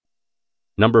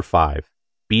Number 5,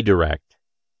 be direct.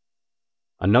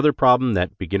 Another problem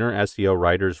that beginner SEO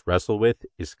writers wrestle with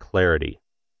is clarity.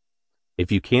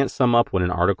 If you can't sum up what an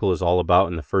article is all about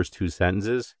in the first 2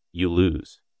 sentences, you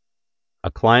lose. A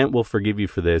client will forgive you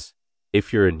for this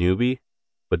if you're a newbie,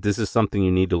 but this is something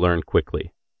you need to learn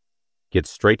quickly. Get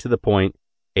straight to the point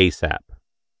ASAP.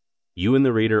 You and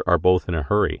the reader are both in a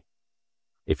hurry.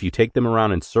 If you take them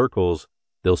around in circles,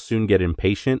 they'll soon get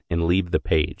impatient and leave the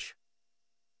page.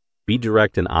 Be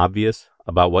direct and obvious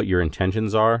about what your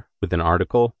intentions are with an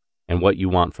article and what you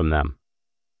want from them.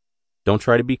 Don't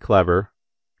try to be clever.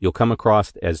 You'll come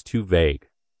across as too vague.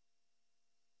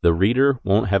 The reader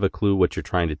won't have a clue what you're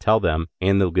trying to tell them,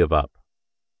 and they'll give up.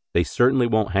 They certainly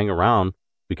won't hang around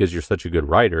because you're such a good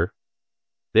writer.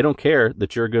 They don't care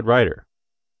that you're a good writer.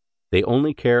 They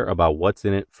only care about what's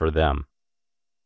in it for them.